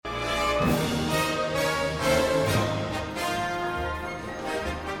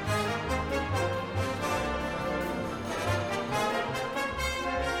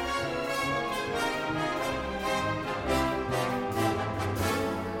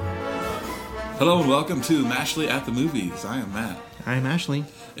Hello and welcome to Mashley at the Movies. I am Matt. I'm Ashley.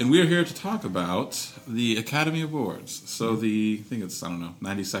 And we're here to talk about the Academy Awards. So I think it's,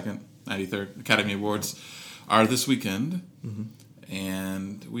 92nd, 93rd Academy Awards are this weekend. Mm-hmm.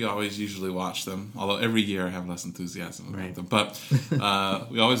 And we always usually watch them, although every year I have less enthusiasm about them. But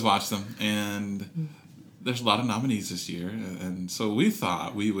we always watch them. And there's a lot of nominees this year. And so we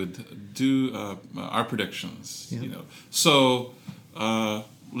thought we would do our predictions. Yep. So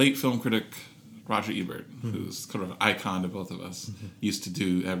late film critic Roger Ebert, who's kind of an icon to both of us, used to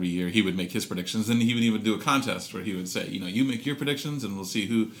do every year. He would make his predictions, and he would even do a contest where he would say, you make your predictions, and we'll see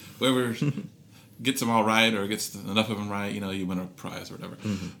whoever gets them all right or gets enough of them right, you win a prize or whatever.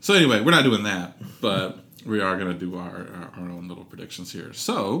 Mm-hmm. So anyway, we're not doing that, but we are going to do our own little predictions here.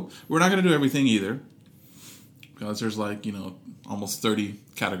 So we're not going to do everything either, because there's almost 30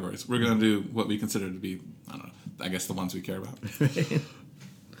 categories. We're going to do what we consider to be, I guess the ones we care about.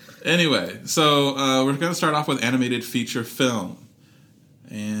 Anyway, so we're going to start off with animated feature film.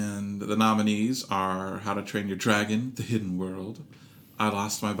 And the nominees are How to Train Your Dragon, The Hidden World, I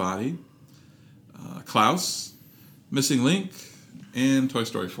Lost My Body, Klaus, Missing Link, and Toy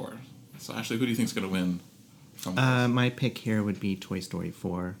Story 4. So, Ashley, who do you think is going to win? My pick here would be Toy Story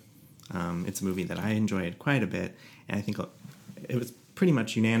 4. It's a movie that I enjoyed quite a bit, and I think it was pretty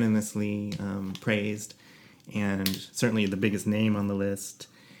much unanimously praised, and certainly the biggest name on the list.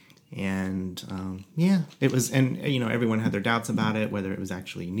 And it was, and everyone had their doubts about it, whether it was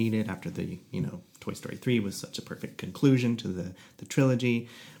actually needed after the Toy Story 3 was such a perfect conclusion to the trilogy,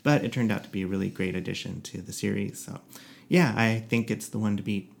 but it turned out to be a really great addition to the series. So I think it's the one to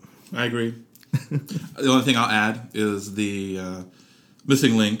beat. I agree. The only thing I'll add is the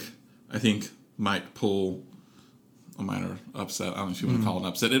Missing Link, I think, might pull a minor upset. I don't know if you want to call it an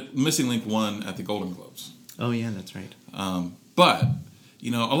upset. Missing Link won at the Golden Globes. Oh yeah, that's right. But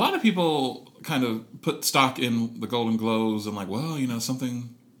a lot of people kind of put stock in the Golden Globes and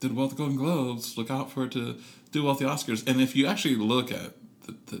something did well at the Golden Globes. Look out for it to do well at the Oscars. And if you actually look at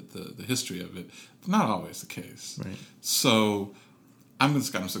the history of it, it's not always the case. Right. So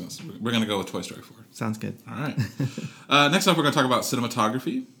we're going to go with Toy Story 4. Sounds good. All right. Next up, we're going to talk about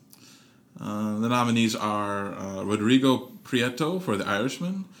cinematography. The nominees are Rodrigo Prieto for The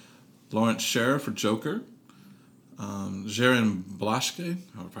Irishman, Lawrence Sher for Joker, Jaron Blaschke,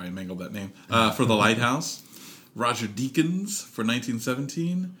 I would probably mangled that name, for The Lighthouse, Roger Deakins for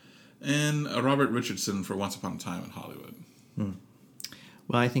 1917, and Robert Richardson for Once Upon a Time in Hollywood.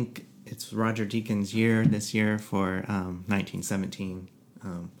 Well, I think it's Roger Deakins' year this year for 1917.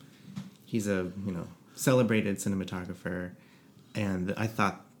 He's a celebrated cinematographer, and I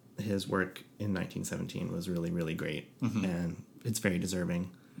thought his work in 1917 was really, really great, and it's very deserving.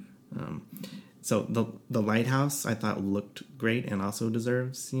 So the Lighthouse, I thought, looked great and also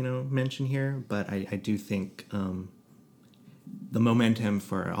deserves, mention here. But I do think the momentum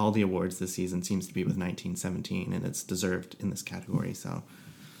for all the awards this season seems to be with 1917, and it's deserved in this category. So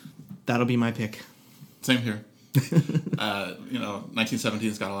that'll be my pick. Same here.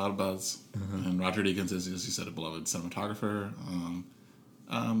 1917's got a lot of buzz, and Roger Deakins is, as you said, a beloved cinematographer.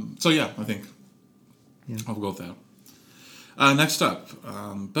 I think I'll go with that. Next up,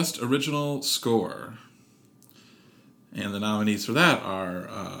 Best Original Score. And the nominees for that are,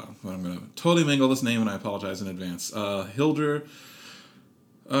 I'm going to totally mangle this name, and I apologize in advance, Hildur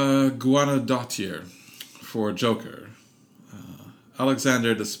Guðnadóttir for Joker,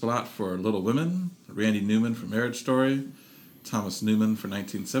 Alexander Desplat for Little Women, Randy Newman for Marriage Story, Thomas Newman for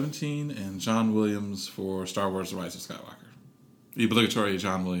 1917, and John Williams for Star Wars The Rise of Skywalker. The obligatory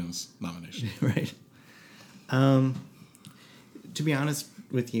John Williams nomination. Right. To be honest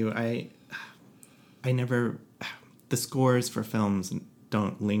with you, I never, the scores for films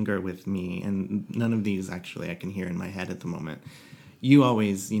don't linger with me, and none of these actually I can hear in my head at the moment. You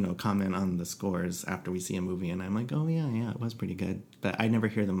always, comment on the scores after we see a movie, and I'm like, oh yeah, it was pretty good, but I never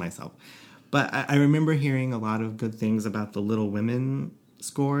hear them myself. But I remember hearing a lot of good things about the Little Women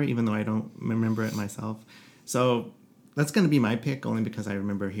score, even though I don't remember it myself. So that's going to be my pick, only because I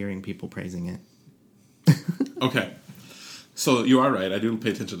remember hearing people praising it. Okay. So you are right. I do pay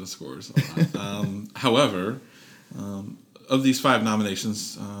attention to scores a lot. However, of these 5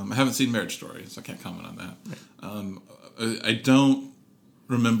 nominations, I haven't seen Marriage Story, so I can't comment on that. I don't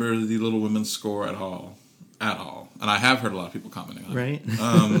remember the Little Women score at all. And I have heard a lot of people commenting on it.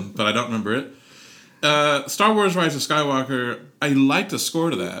 But I don't remember it. Star Wars Rise of Skywalker, I liked the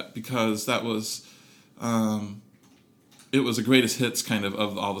score to that because that was, it was a greatest hits kind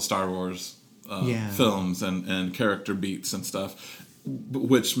of all the Star Wars films and character beats and stuff,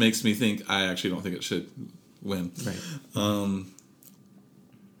 which makes me think I actually don't think it should win. Right.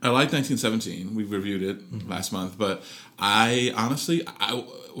 I like 1917. We reviewed it last month, but I honestly,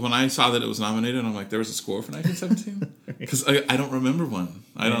 when I saw that it was nominated, I'm like, there was a score for 1917 because I don't remember one.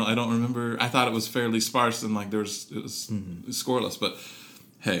 I don't remember. I thought it was fairly sparse and like it was scoreless. But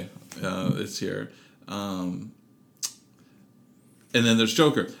hey, it's here. And then there's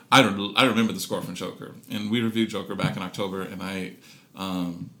Joker. I remember the score from Joker, and we reviewed Joker back in October, and I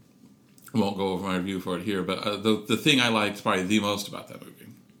won't go over my review for it here. But the thing I liked probably the most about that movie,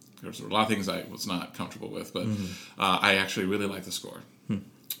 there's a lot of things I was not comfortable with, but I actually really liked the score.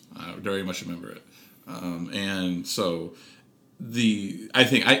 I very much remember it, and so I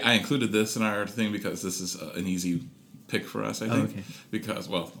think I included this in our thing because this is an easy pick for us. I think because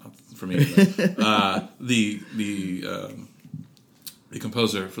for me, the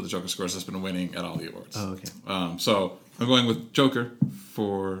composer for the Joker scores has been winning at all the awards. Oh, okay. So I'm going with Joker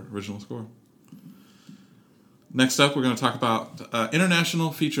for original score. Next up, we're going to talk about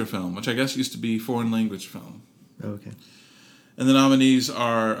international feature film, which I guess used to be foreign language film. Okay. And the nominees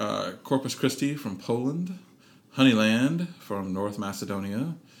are Corpus Christi from Poland, Honeyland from North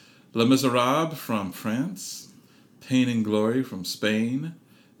Macedonia, Les Miserables from France, Pain and Glory from Spain,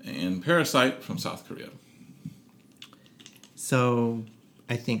 and Parasite from South Korea. So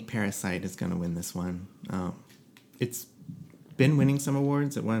I think Parasite is going to win this one. It's been winning some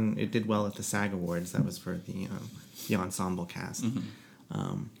awards. It did well at the SAG Awards. That was for the ensemble cast.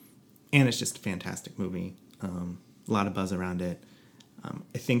 And it's just a fantastic movie. A lot of buzz around it.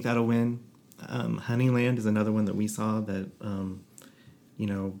 I think that'll win. Honeyland is another one that we saw that,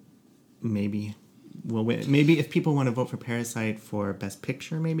 maybe will win. Maybe if people want to vote for Parasite for Best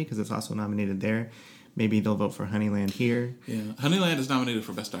Picture, maybe, because it's also nominated there, maybe they'll vote for Honeyland here. Yeah, Honeyland is nominated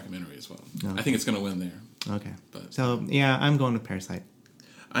for Best Documentary as well. Okay. I think it's going to win there. Okay. So, yeah, I'm going with Parasite.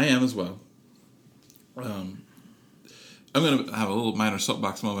 I am as well. I'm going to have a little minor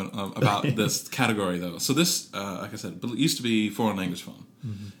soapbox moment about this category, though. So this, like I said, used to be foreign language film.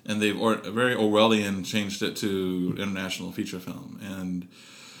 And they've very Orwellian changed it to international feature film. And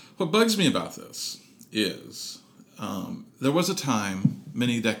what bugs me about this is there was a time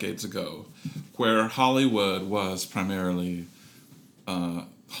many decades ago where Hollywood was primarily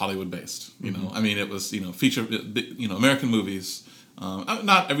Hollywood-based. You know, I mean, it was feature, American movies.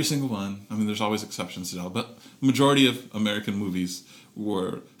 Not every single one. I mean, there's always exceptions, but majority of American movies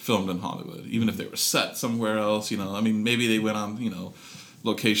were filmed in Hollywood, even if they were set somewhere else. I mean, maybe they went on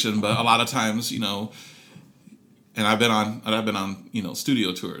location, but a lot of times, and I've been on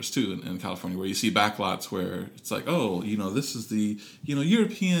studio tours too in California where you see backlots where it's like, oh, this is the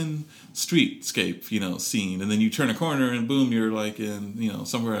European streetscape scene, and then you turn a corner and boom, you're like in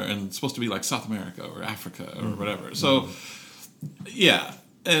somewhere, and it's supposed to be like South America or Africa or whatever. So yeah,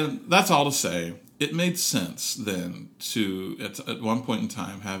 and that's all to say it made sense then to at one point in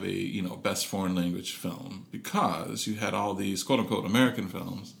time have a best foreign language film, because you had all these quote unquote American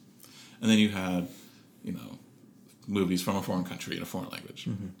films, and then you had movies from a foreign country in a foreign language.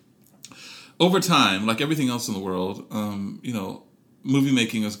 Over time, like everything else in the world, movie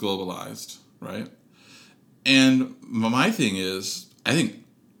making is globalized, right? And my thing is, I think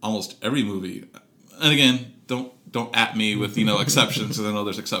almost every movie, and again, don't at me with exceptions, because I know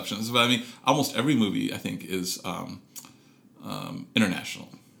there's exceptions, but I mean almost every movie I think is international,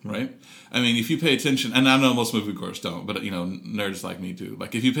 right? I mean, if you pay attention, and I know most moviegoers don't, but nerds like me do.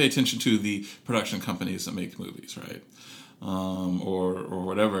 Like if you pay attention to the production companies that make movies, right, or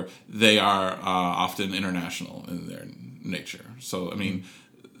whatever, they are often international in their nature. So I mean,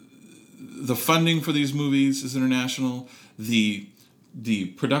 the funding for these movies is international. The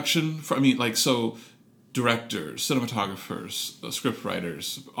production so directors, cinematographers, script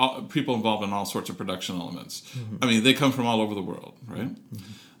writers, people involved in all sorts of production elements. I mean, they come from all over the world, right?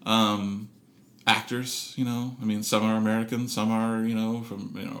 Actors, some are American, some are,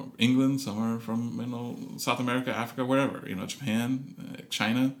 from, England, some are from, South America, Africa, wherever, Japan,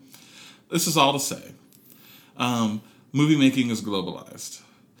 China. This is all to say, movie making is globalized.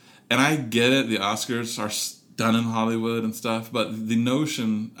 And I get it, the Oscars are done in Hollywood and stuff, but the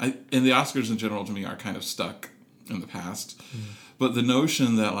notion, and the Oscars in general to me are kind of stuck in the past, but the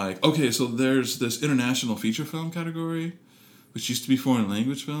notion that so there's this international feature film category, which used to be foreign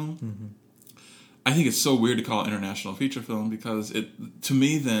language film. I think it's so weird to call it international feature film, because to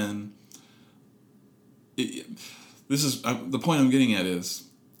me then, this is the point I'm getting at is,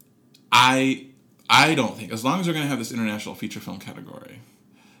 I don't think, as long as they're going to have this international feature film category,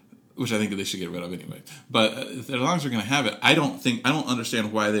 which I think they should get rid of anyway, but as long as they're going to have it, I don't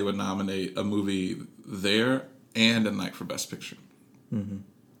understand why they would nominate a movie there and a night for Best Picture.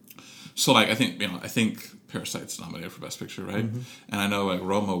 So I think Parasite's nominated for Best Picture, right? And I know like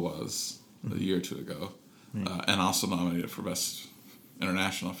Roma was a year or two ago, and also nominated for Best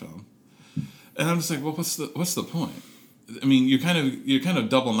International Film. And I'm just like, well, what's the point? I mean, you're kind of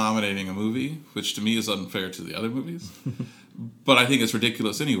double nominating a movie, which to me is unfair to the other movies. But I think it's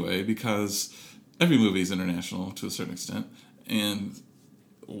ridiculous anyway, because every movie is international to a certain extent, and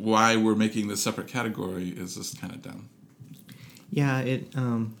why we're making this separate category is just kind of dumb. Yeah,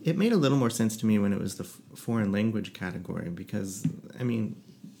 it made a little more sense to me when it was the foreign language category, because, I mean,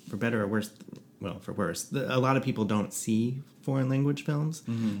 for better or worse, well, for worse, a lot of people don't see foreign language films,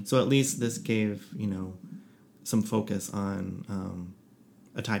 so at least this gave, some focus on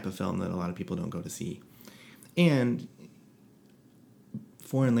a type of film that a lot of people don't go to see. And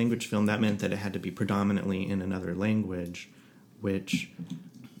foreign language film, that meant that it had to be predominantly in another language, which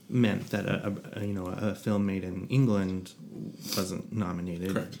meant that a film made in England wasn't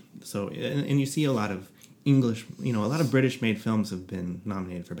nominated. Correct. So, and you see a lot of English, a lot of British-made films have been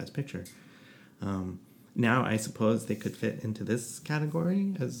nominated for Best Picture. Now, I suppose they could fit into this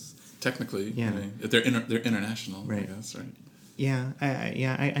category as technically. Yeah, I mean, they're international, right? I guess, right? Yeah,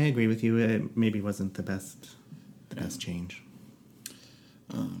 I agree with you. It maybe wasn't the best change.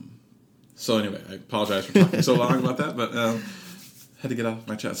 So anyway, I apologize for talking so long about that, but had to get off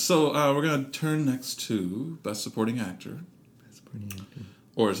my chest. So we're going to turn next to Best Supporting Actor. Best Supporting Actor.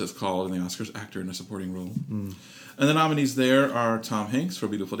 Or as it's called in the Oscars, Actor in a Supporting Role. And the nominees there are Tom Hanks for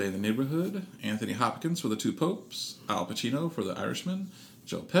Beautiful Day in the Neighborhood, Anthony Hopkins for The Two Popes, Al Pacino for The Irishman,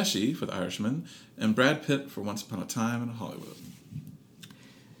 Joe Pesci for The Irishman, and Brad Pitt for Once Upon a Time in Hollywood.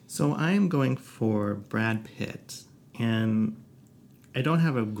 So I am going for Brad Pitt, and I don't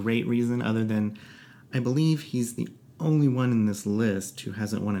have a great reason other than I believe he's the only one in this list who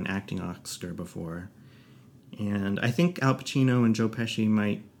hasn't won an acting Oscar before. And I think Al Pacino and Joe Pesci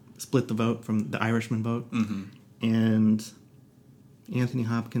might split the vote from the Irishman vote. And Anthony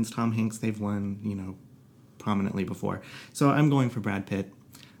Hopkins, Tom Hanks, they've won, prominently before. So I'm going for Brad Pitt.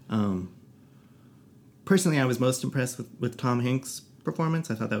 Personally, I was most impressed with Tom Hanks' performance.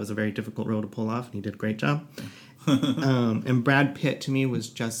 I thought that was a very difficult role to pull off, and he did a great job. And Brad Pitt, to me, was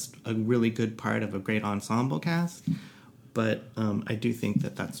just a really good part of a great ensemble cast. But I do think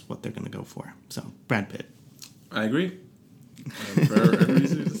that that's what they're going to go for. So, Brad Pitt. I agree. For every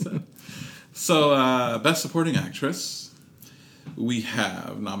reason you just said. So, Best Supporting Actress, we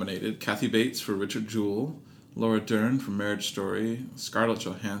have nominated Kathy Bates for Richard Jewell, Laura Dern for Marriage Story, Scarlett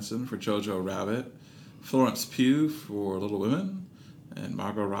Johansson for Jojo Rabbit, Florence Pugh for Little Women, and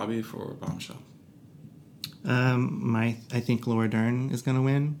Margot Robbie for Bombshell. I think Laura Dern is going to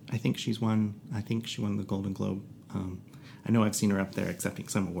win. I think she won the Golden Globe. I know I've seen her up there accepting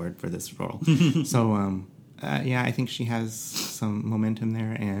some award for this role. So, I think she has some momentum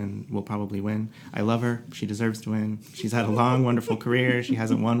there and will probably win. I love her. She deserves to win. She's had a long, wonderful career. She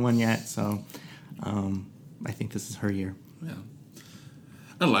hasn't won one yet, so I think this is her year. Yeah.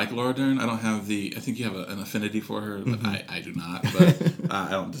 I like Laura Dern. I think you have an affinity for her, but I do not. But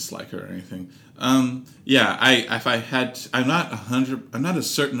I don't dislike her or anything. I'm not as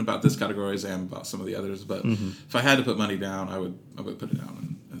certain about this category as I am about some of the others. But if I had to put money down, I would put it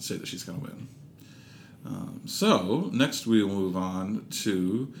down and say that she's going to win. So next we'll move on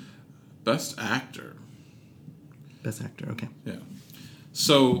to Best Actor. Best Actor, okay. Yeah.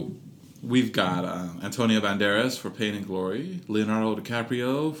 So we've got Antonio Banderas for Pain and Glory, Leonardo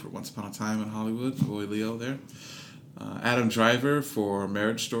DiCaprio for Once Upon a Time in Hollywood, my boy Leo there, Adam Driver for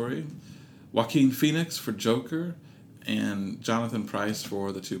Marriage Story, Joaquin Phoenix for Joker, and Jonathan Pryce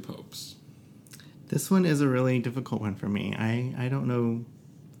for The Two Popes. This one is a really difficult one for me. I don't know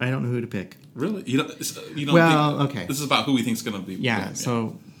who to pick. Really? You don't well, think, okay. This is about who we think is going to be. Yeah,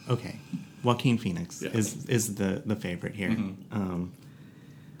 so, okay. Joaquin Phoenix is the favorite here.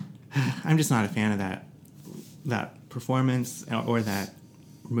 I'm just not a fan of that performance or that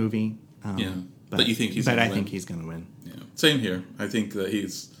movie. But you think he's going to win? But I think he's going to win. Yeah. Same here. I think that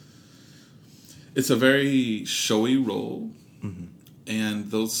it's a very showy role, and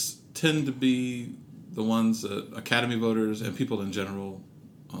those tend to be the ones that Academy voters and people in general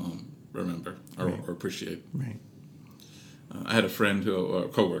remember or appreciate. Right. I had a friend a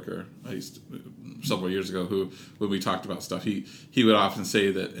coworker several years ago who, when we talked about stuff, he would often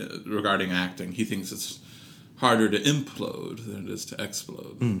say that regarding acting, he thinks it's harder to implode than it is to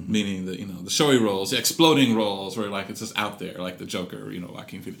explode. Meaning that the showy roles, the exploding roles, where like it's just out there, like the Joker,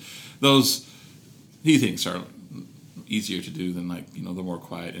 Joaquin Phoenix. Those he thinks are easier to do than the more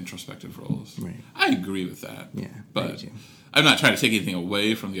quiet, introspective roles. Right. I agree with that. Yeah, but I'm not trying to take anything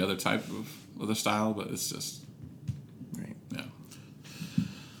away from the other type of other style, but it's just. Right. Yeah.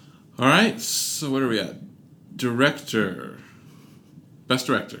 All right, so what are we at? Director. Best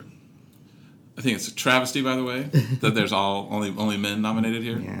director. I think it's a travesty, by the way, that there's only men nominated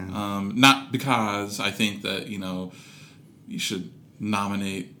here. Yeah. Not because I think that, you should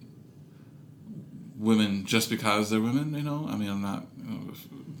nominate women just because they're women, I mean, I'm not,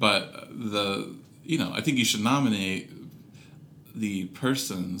 but I think you should nominate the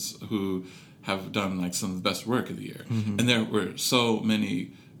persons who have done like some of the best work of the year. Mm-hmm. And there were so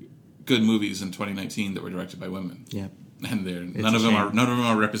many good movies in 2019 that were directed by women. Yeah. And none of them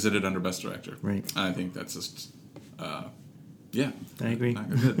are represented under Best Director. Right. I think that's just, yeah. I agree. Not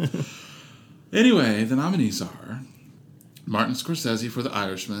good. Anyway, the nominees are Martin Scorsese for The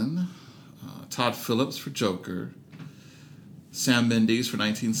Irishman, Todd Phillips for Joker, Sam Mendes for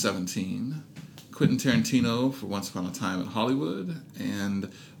 1917, Quentin Tarantino for Once Upon a Time in Hollywood,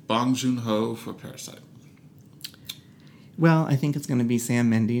 and Bong Joon-ho for Parasite. Well, I think it's going to be Sam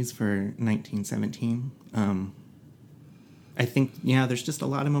Mendes for 1917. I think, there's just a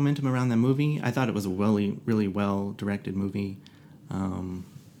lot of momentum around that movie. I thought it was a really, really well-directed movie. I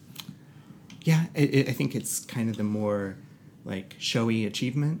think it's kind of the more, like, showy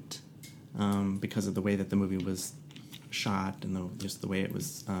achievement because of the way that the movie was shot and just the way it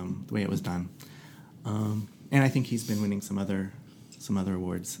was done. And I think he's been winning some other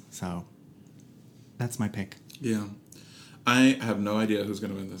awards. So that's my pick. Yeah. I have no idea who's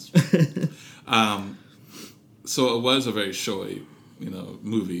going to win this. So it was a very showy,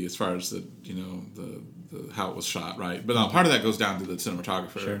 movie as far as the how it was shot, right? But part of that goes down to the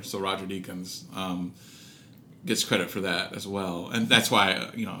cinematographer. Sure. So Roger Deakins gets credit for that as well, and that's why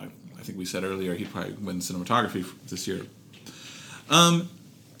I think we said earlier he'd probably win cinematography this year. Kind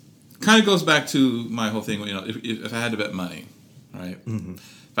of goes back to my whole thing. If I had to bet money, right? Mm-hmm.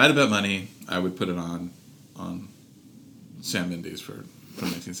 If I had to bet money, I would put it on Sam Mendes from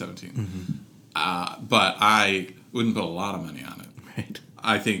 1917. Mm-hmm. But I wouldn't put a lot of money on it. Right.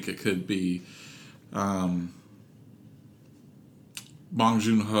 I think it could be Bong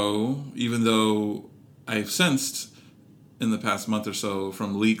Joon-ho, even though I've sensed in the past month or so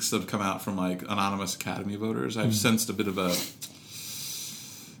from leaks that have come out from like anonymous Academy voters, I've sensed a bit of a,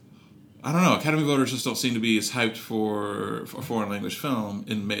 I don't know, Academy voters just don't seem to be as hyped for a foreign language film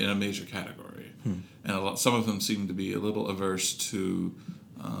in a major category. And some of them seem to be a little averse to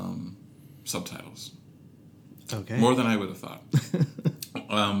subtitles. Okay. More than I would have thought.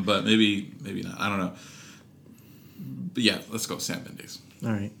 But maybe not. I don't know. But yeah, let's go Sam Mendes.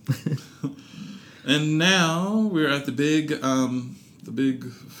 All right. And now we're at the big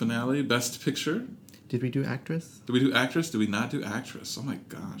finale, Best Picture. Did we do actress? Did we do actress? Did we not do actress? Oh my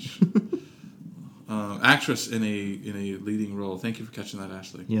gosh. Actress in a leading role. Thank you for catching that,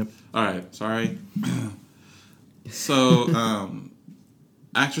 Ashley. Yep. All right. Sorry. So,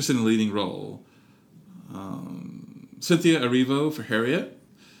 actress in a leading role. Cynthia Erivo for Harriet.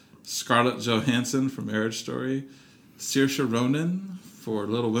 Scarlett Johansson for Marriage Story. Saoirse Ronan for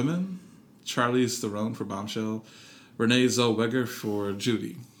Little Women. Charlize Theron for Bombshell. Renee Zellweger for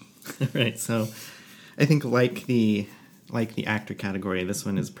Judy. Right. So, I think like the actor category, this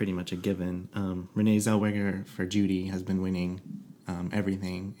one is pretty much a given. Renee Zellweger for Judy has been winning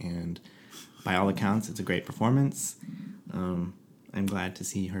everything, and by all accounts, it's a great performance. I'm glad to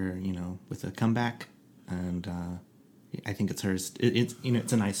see her, with a comeback, and I think it's hers. It's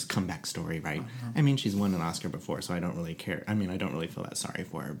a nice comeback story, right? Uh-huh. I mean, she's won an Oscar before, so I don't really care. I mean, I don't really feel that sorry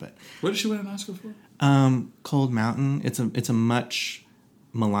for her. But what did she win an Oscar for? Cold Mountain. It's a much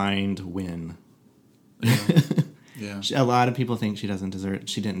maligned win. Yeah. Yeah. A lot of people think she didn't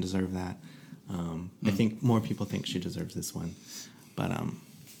deserve that. I think more people think she deserves this one, but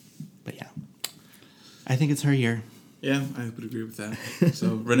yeah, I think it's her year. Yeah, I would agree with that.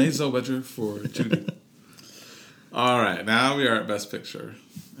 So Renee Zellweger for Judy. All right, now we are at Best Picture,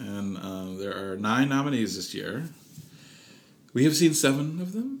 and there are 9 nominees this year. We have seen 7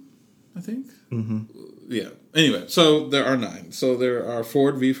 of them, I think. Mm-hmm. Yeah. Anyway, so there are 9. So there are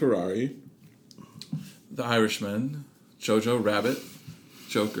Ford v Ferrari, The Irishman, Jojo Rabbit,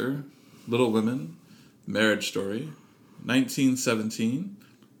 Joker, Little Women, Marriage Story, 1917,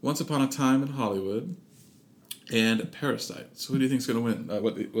 Once Upon a Time in Hollywood, and Parasite. So who do you think is going to win?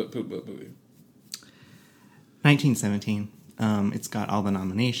 What movie? 1917. It's got all the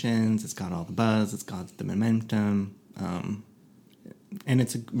nominations. It's got all the buzz. It's got the momentum. And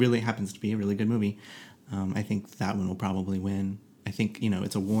happens to be a really good movie. I think that one will probably win. I think,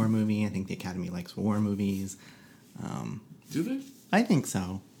 it's a war movie. I think the Academy likes war movies. Do they? I think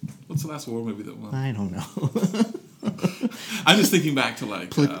so. What's the last war movie that won? I don't know. I'm just thinking back to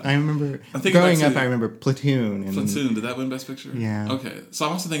I remember growing up. I remember Platoon. Platoon, did that win Best Picture? Yeah. Okay, so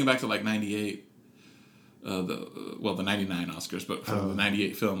I'm also thinking back to 98. the 99 Oscars, but for the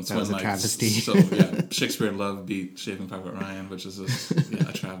 98 films. That was a travesty. So, yeah, Shakespeare in Love beat Saving Private Ryan, which is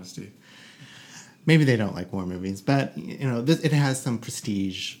a travesty. Maybe they don't like war movies, but, it has some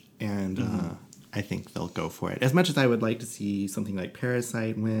prestige, and I think they'll go for it. As much as I would like to see something like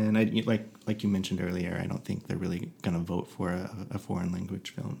Parasite win, like you mentioned earlier, I don't think they're really going to vote for a foreign language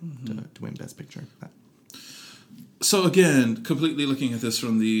film to win Best Picture. But. So again, completely looking at this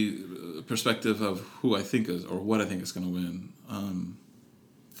from the perspective of who I think is, or what I think is going to win.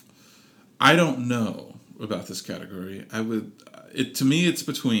 I don't know about this category. To me, it's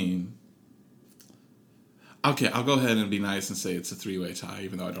between. Okay, I'll go ahead and be nice and say it's a three-way tie,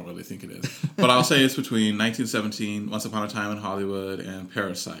 even though I don't really think it is. But I'll say it's between 1917, Once Upon a Time in Hollywood, and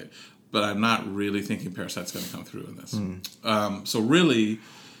Parasite. But I'm not really thinking Parasite's going to come through in this. So really,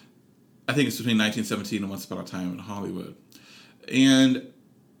 I think it's between 1917 and Once Upon a Time in Hollywood. And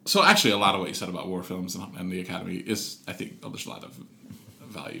so actually a lot of what you said about war films and the Academy is, I think, there's a lot of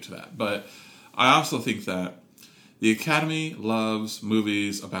value to that. But I also think that the Academy loves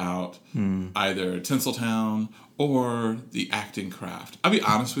movies about either Tinseltown or the acting craft. I'll be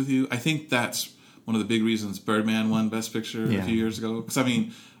honest with you. I think that's one of the big reasons Birdman won Best Picture a few years ago. Because,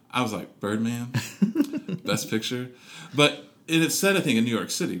 I was like, Birdman? Best Picture? But it's set, I think, in New York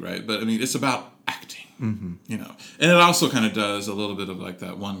City, right? But, it's about acting, And it also kind of does a little bit of like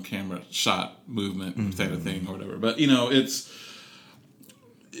that one camera shot movement kind of thing or whatever. But, it's...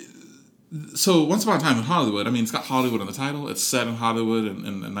 So, Once Upon a Time in Hollywood, it's got Hollywood in the title. It's set in Hollywood in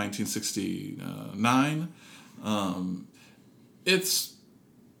 1969. It's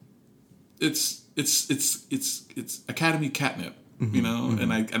Academy catnip,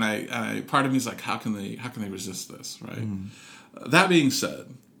 And I part of me is like, how can they resist this, right? That being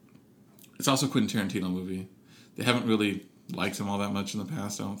said, it's also a Quentin Tarantino movie. They haven't really liked him all that much in the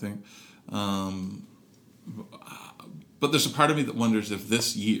past, I don't think. But there's a part of me that wonders if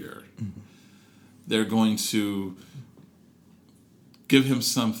this year they're going to give him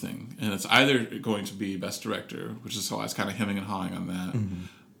something, and it's either going to be Best Director, which is why I was kind of hemming and hawing on that,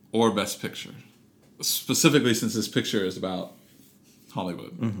 or Best Picture. Specifically, since this picture is about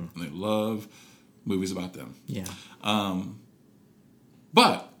Hollywood, and they love movies about them. Yeah.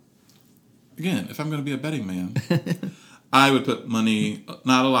 But again, if I'm going to be a betting man, I would put money,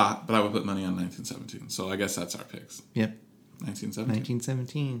 not a lot, but I would put money on 1917. So I guess that's our picks. Yep.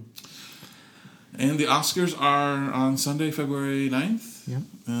 1917. And the Oscars are on Sunday, February 9th. Yep.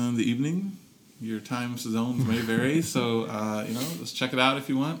 In the evening. Your time zones may vary. So, let's check it out if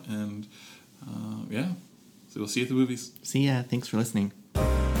you want. And, so we'll see you at the movies. See ya. Thanks for listening.